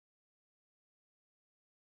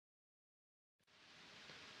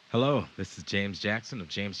Hello, this is James Jackson of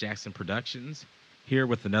James Jackson Productions, here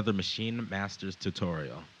with another Machine Masters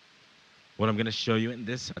tutorial. What I'm going to show you in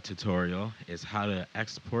this tutorial is how to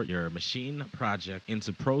export your Machine project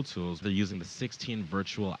into Pro Tools. They're using the 16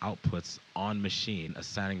 virtual outputs on Machine,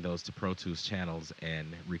 assigning those to Pro Tools channels,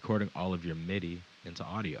 and recording all of your MIDI into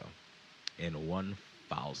audio in one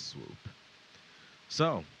foul swoop.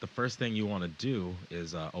 So, the first thing you want to do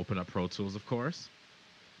is open up Pro Tools, of course,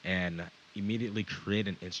 and immediately create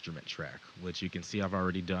an instrument track, which you can see I've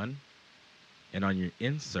already done. And on your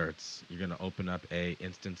inserts, you're going to open up a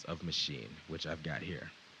instance of Machine, which I've got here.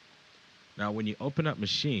 Now, when you open up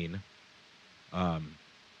Machine, let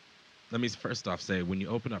me first off say, when you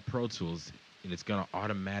open up Pro Tools, it's going to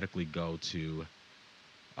automatically go to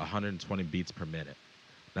 120 beats per minute.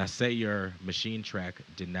 Now, say your Machine track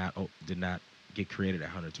did not get created at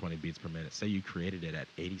 120 beats per minute. Say you created it at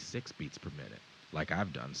 86 beats per minute, like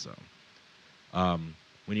I've done so.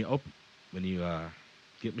 When you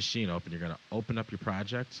get Machine open, you're going to open up your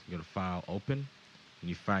project. You go to File, Open, and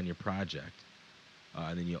you find your project,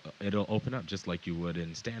 and then it'll open up just like you would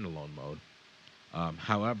in standalone mode.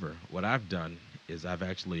 However, what I've done is I've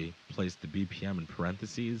actually placed the BPM in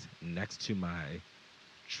parentheses next to my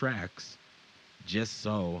tracks, just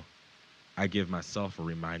so I give myself a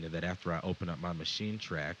reminder that after I open up my Machine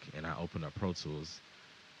track and I open up Pro Tools,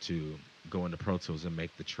 to go into Pro Tools and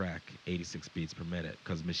make the track 86 beats per minute,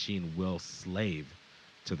 because Machine will slave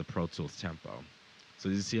to the Pro Tools tempo. So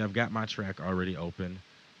as you see, I've got my track already open,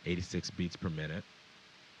 86 beats per minute.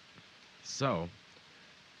 So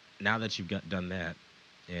now that you've done that,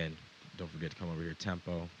 and don't forget to come over here,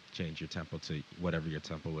 tempo, change your tempo to whatever your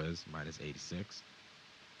tempo is, mine is 86.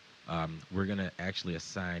 We're going to actually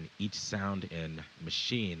assign each sound in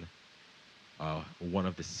Machine one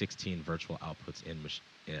of the 16 virtual outputs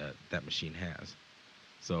that Machine has.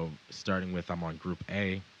 So starting with, I'm on Group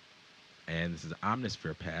A, and this is an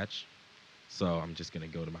Omnisphere patch. So I'm just going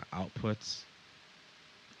to go to my outputs,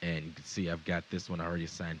 and you can see I've got this one already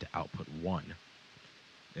assigned to output 1.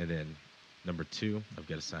 And then number 2, I've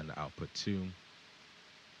got assigned to output 2.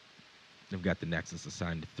 I've got the Nexus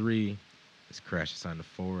assigned to 3, this Crash assigned to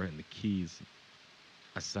 4, and the keys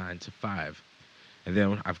assigned to 5. And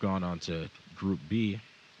then I've gone on to Group B,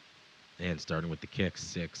 and starting with the kicks,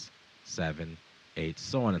 6, 7, 8,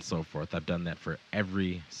 so on and so forth. I've done that for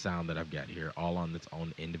every sound that I've got here, all on its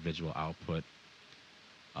own individual output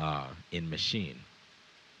in Machine.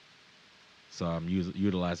 So I'm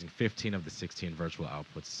utilizing 15 of the 16 virtual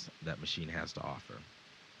outputs that Machine has to offer.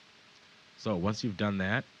 So once you've done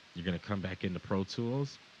that, you're going to come back into Pro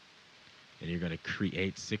Tools, and you're going to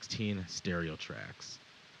create 16 stereo tracks.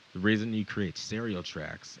 The reason you create stereo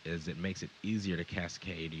tracks is it makes it easier to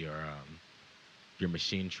cascade your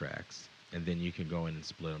Machine tracks, and then you can go in and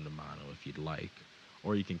split them to mono if you'd like,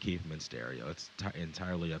 or you can keep them in stereo. It's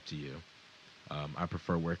entirely up to you. I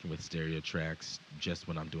prefer working with stereo tracks just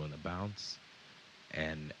when I'm doing the bounce,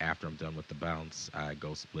 and after I'm done with the bounce, I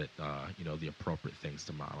go split the appropriate things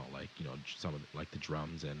to mono, like some of like the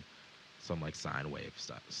drums and some like sine wave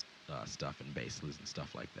stuff and basses and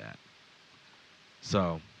stuff like that.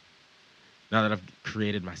 So now that I've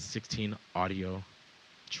created my 16 audio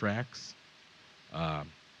tracks,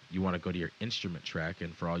 you want to go to your instrument track,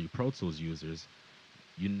 and for all you Pro Tools users,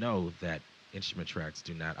 you know that instrument tracks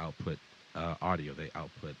do not output audio, they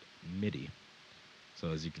output MIDI. So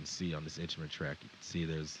as you can see on this instrument track, you can see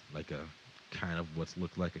there's like a kind of what's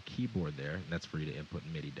looked like a keyboard there, and that's for you to input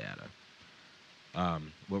MIDI data.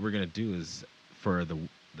 What we're going to do is, for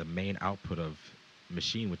the main output of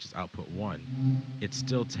Machine, which is output 1, it's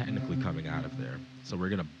still technically coming out of there. So we're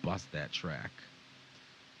going to bus that track.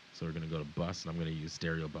 So we're going to go to bus, and I'm going to use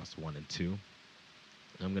stereo bus 1 and 2. And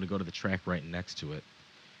I'm going to go to the track right next to it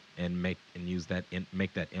and make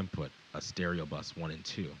that input a stereo bus 1 and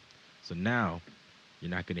 2. So now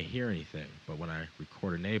you're not going to hear anything, but when I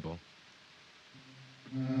record enable,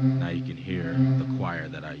 now you can hear the choir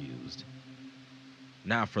that I used.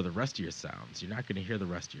 Now for the rest of your sounds, you're not going to hear the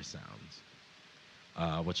rest of your sounds.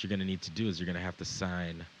 What you're going to need to do is you're going to have to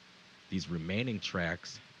assign these remaining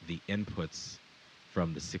tracks the inputs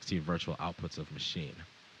from the 16 virtual outputs of Machine.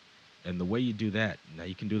 And the way you do that, now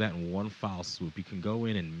you can do that in one file swoop. You can go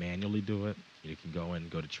in and manually do it. You can go in,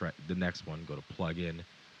 go to the next one, go to plug in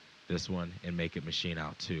this one, and make it Machine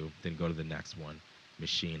out 2. Then go to the next one,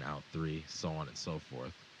 Machine out 3, so on and so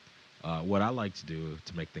forth. What I like to do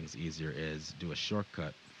to make things easier is do a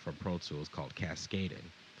shortcut from Pro Tools called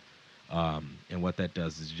cascading. And what that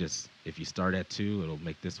does is just, if you start at 2, it'll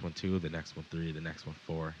make this one 2, the next one 3, the next one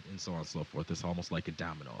 4, and so on and so forth. It's almost like a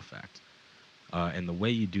domino effect. And the way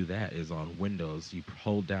you do that is on Windows, you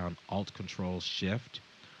hold down Alt-Control-Shift,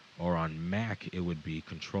 or on Mac it would be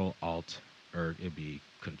Control Alt, or it'd be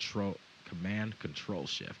Control Command Control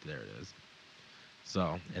Shift. There it is.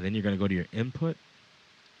 So, and then you're going to go to your input,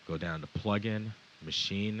 go down to plugin,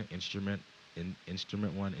 machine, instrument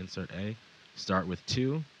one, insert A, start with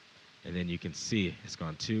 2, and then you can see it's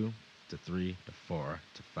gone 2 to 3 to 4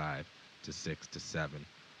 to 5 to 6 to 7,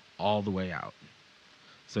 all the way out.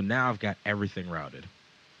 So now I've got everything routed.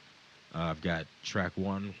 I've got track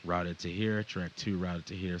 1 routed to here, track 2 routed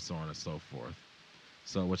to here, so on and so forth.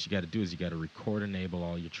 So what you got to do is you got to record enable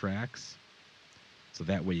all your tracks, so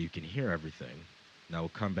that way you can hear everything. Now we'll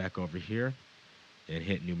come back over here and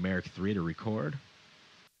hit numeric 3 to record.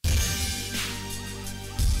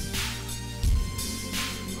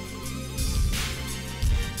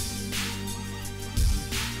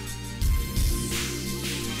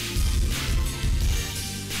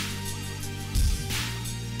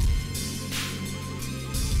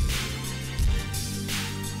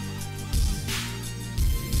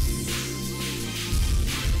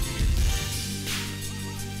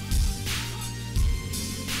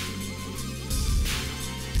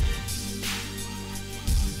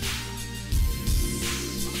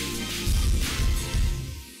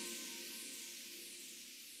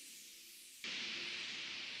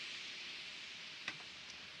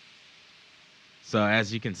 So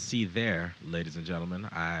as you can see there, ladies and gentlemen,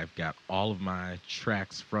 I've got all of my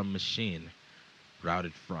tracks from Maschine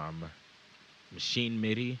routed from Maschine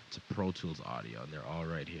MIDI to Pro Tools audio, and they're all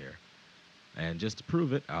right here. And just to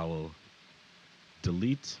prove it, I will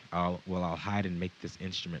I'll hide and make this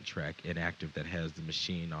instrument track inactive that has the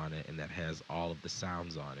Maschine on it and that has all of the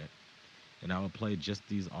sounds on it. And I will play just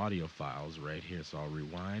these audio files right here. So I'll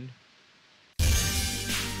rewind.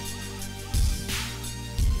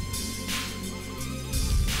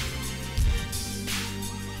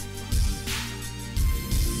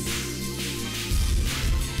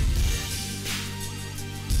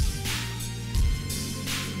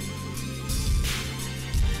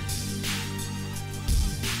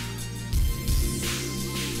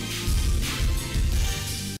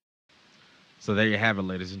 So there you have it,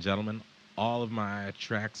 ladies and gentlemen. All of my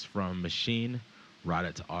tracks from Maschine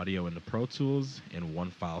routed to audio into Pro Tools in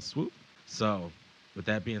one file swoop. So with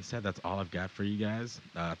that being said, that's all I've got for you guys.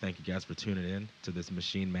 Thank you guys for tuning in to this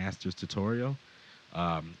Maschine Masters tutorial.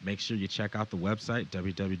 Make sure you check out the website,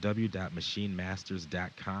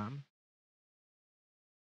 www.machinemasters.com.